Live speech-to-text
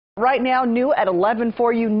Right now, new at 11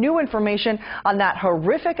 for you, new information on that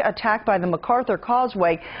horrific attack by the MacArthur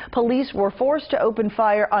Causeway. Police were forced to open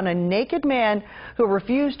fire on a naked man who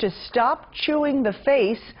refused to stop chewing the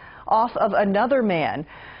face off of another man.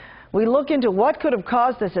 We look into what could have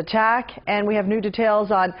caused this attack, and we have new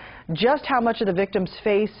details on just how much of the victim's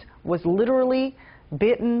face was literally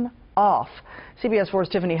bitten off. CBS 4's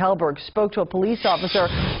Tiffany Helberg spoke to a police officer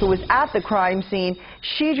who was at the crime scene.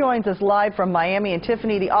 She joins us live from Miami. And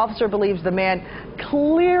Tiffany, the officer believes the man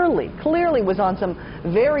clearly was on some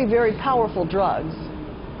very, very powerful drugs.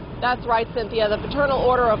 That's right, Cynthia. The Fraternal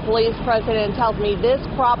Order of Police president tells me this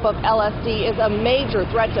crop of LSD is a major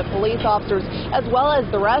threat to police officers as well as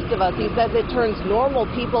the rest of us. He says it turns normal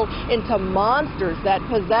people into monsters that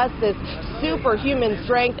possess this superhuman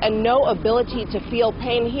strength and no ability to feel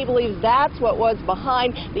pain. He believes that's what was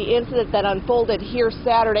behind the incident that unfolded here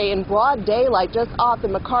Saturday in broad daylight just off the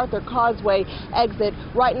MacArthur Causeway exit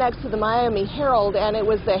right next to the Miami Herald, and it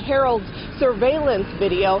was the Herald's surveillance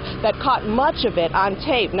video that caught much of it on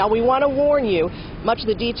tape. Now, we want to warn you, much of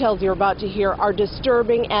the details you're about to hear are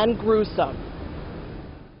disturbing and gruesome.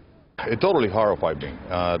 It totally horrified me.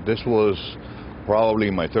 This was probably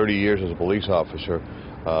in my 30 years as a police officer,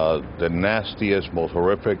 the nastiest, most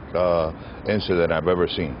horrific incident I've ever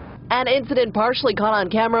seen. An incident partially caught on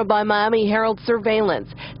camera by Miami Herald surveillance.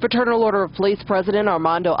 Fraternal Order of Police President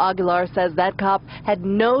Armando Aguilar says that cop had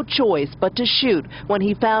no choice but to shoot when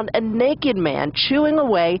he found a naked man chewing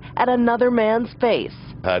away at another man's face.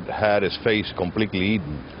 Had his face completely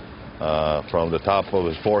eaten from the top of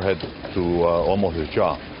his forehead to almost his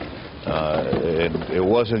jaw. It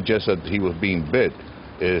wasn't just that he was being bit,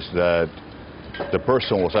 it's that the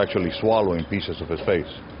person was actually swallowing pieces of his face.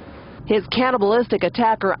 His cannibalistic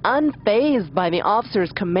attacker unfazed by the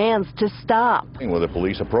officer's commands to stop. When the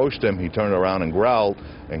police approached him, he turned around and growled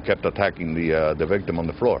and kept attacking the victim on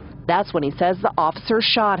the floor. That's when he says the officer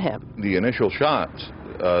shot him. The initial shots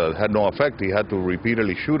had no effect. He had to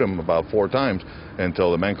repeatedly shoot him about 4 times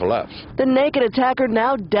until the man collapsed. The naked attacker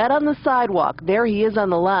now dead on the sidewalk. There he is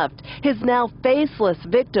on the left. His now faceless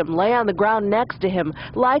victim lay on the ground next to him,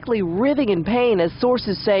 likely writhing in pain, as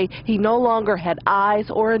sources say he no longer had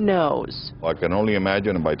eyes or a nose. I can only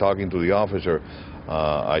imagine, and by talking to the officer,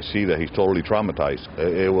 I see that he's totally traumatized.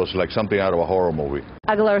 It was like something out of a horror movie.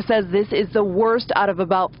 Aguilar says this is the worst out of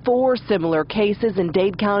about 4 similar cases in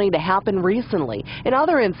Dade County to happen recently. In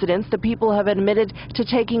other incidents, the people have admitted to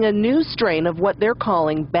taking a new strain of what they're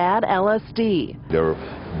calling bad LSD. Their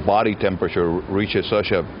body temperature reaches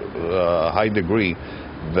such a high degree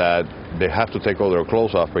that they have to take all their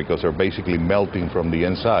clothes off because they're basically melting from the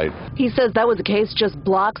inside. He says that was the case just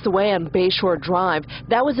blocks away on Bayshore Drive.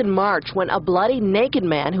 That was in March when a bloody naked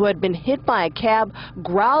man who had been hit by a cab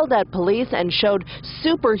growled at police and showed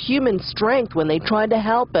superhuman strength when they tried to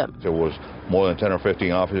help him. There was more than 10 or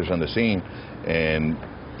 15 officers on the scene, and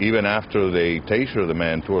even after they tasered the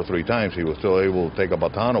man 2 or 3 times, he was still able to take a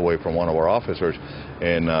baton away from one of our officers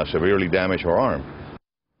and severely damage her arm.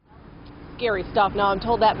 Scary stuff. Now, I'm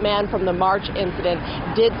told that man from the March incident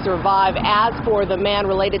did survive. As for the man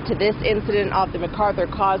related to this incident off the MacArthur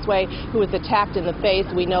Causeway who was attacked in the face,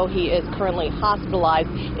 we know he is currently hospitalized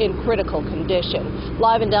in critical condition.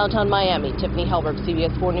 Live in downtown Miami, Tiffany Helberg,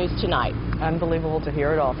 CBS 4 News Tonight. Unbelievable to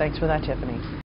hear it all. Thanks for that, Tiffany.